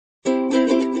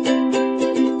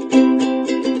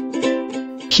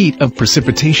Heat of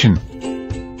precipitation.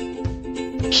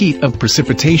 Heat of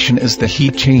precipitation is the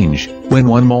heat change when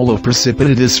 1 mole of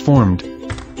precipitate is formed.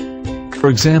 For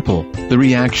example, the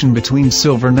reaction between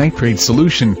silver nitrate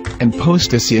solution and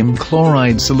potassium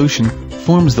chloride solution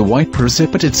forms the white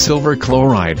precipitate silver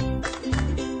chloride.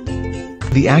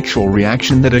 The actual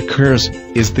reaction that occurs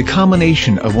is the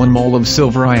combination of 1 mole of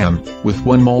silver ion with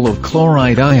 1 mole of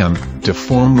chloride ion to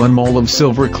form 1 mole of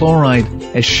silver chloride,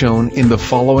 as shown in the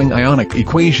following ionic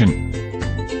equation.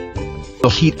 The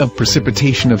heat of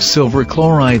precipitation of silver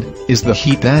chloride is the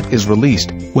heat that is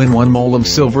released when 1 mole of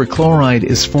silver chloride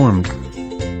is formed.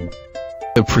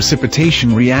 The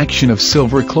precipitation reaction of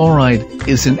silver chloride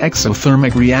is an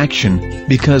exothermic reaction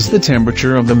because the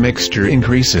temperature of the mixture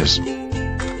increases.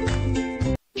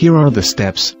 Here are the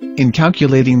steps in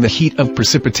calculating the heat of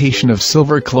precipitation of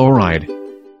silver chloride.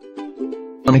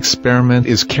 An experiment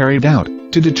is carried out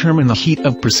to determine the heat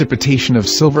of precipitation of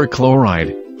silver chloride.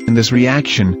 In this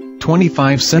reaction,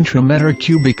 25 centimeter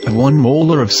cubic of 1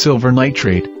 molar of silver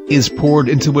nitrate is poured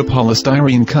into a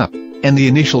polystyrene cup, and the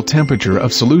initial temperature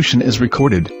of solution is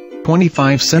recorded.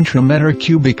 25 centimeter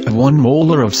cubic of 1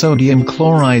 molar of sodium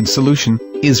chloride solution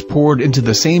is poured into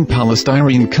the same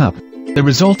polystyrene cup. The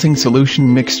resulting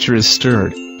solution mixture is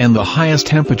stirred, and the highest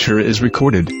temperature is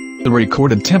recorded. The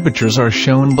recorded temperatures are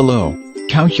shown below.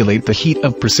 Calculate the heat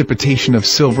of precipitation of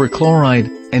silver chloride,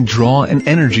 and draw an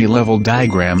energy level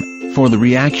diagram for the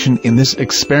reaction in this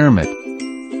experiment.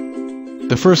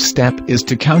 The first step is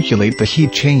to calculate the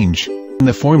heat change. In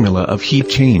the formula of heat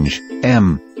change,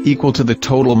 M equal to the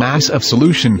total mass of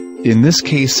solution, in this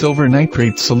case silver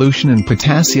nitrate solution and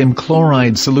potassium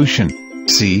chloride solution.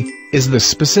 C is the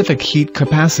specific heat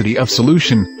capacity of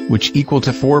solution, which equal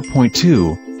to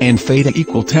 4.2, and theta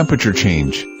equal temperature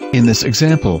change. In this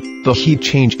example, the heat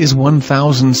change is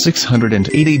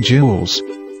 1680 joules.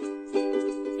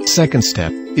 Second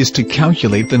step is to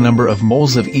calculate the number of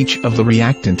moles of each of the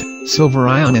reactant, silver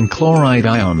ion and chloride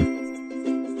ion.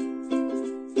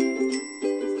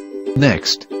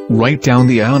 Next, write down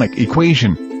the ionic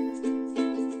equation.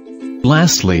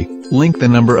 Lastly, link the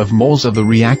number of moles of the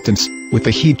reactants with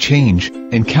the heat change,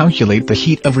 and calculate the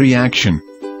heat of reaction.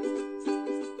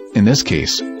 In this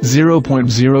case,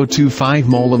 0.025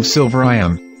 mole of silver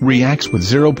ion reacts with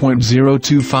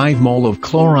 0.025 mole of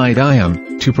chloride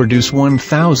ion to produce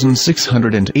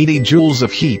 1680 joules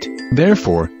of heat.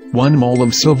 Therefore, 1 mole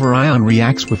of silver ion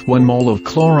reacts with 1 mole of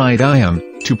chloride ion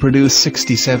to produce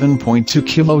 67.2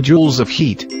 kilojoules of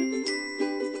heat.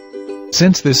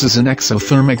 Since this is an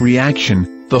exothermic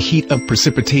reaction, the heat of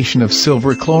precipitation of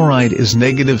silver chloride is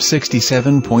negative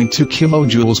 67.2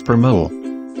 kilojoules per mole.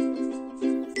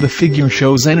 The figure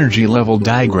shows energy level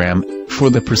diagram for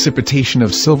the precipitation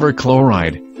of silver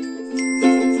chloride.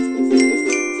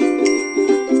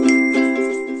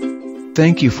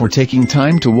 Thank you for taking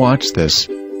time to watch this.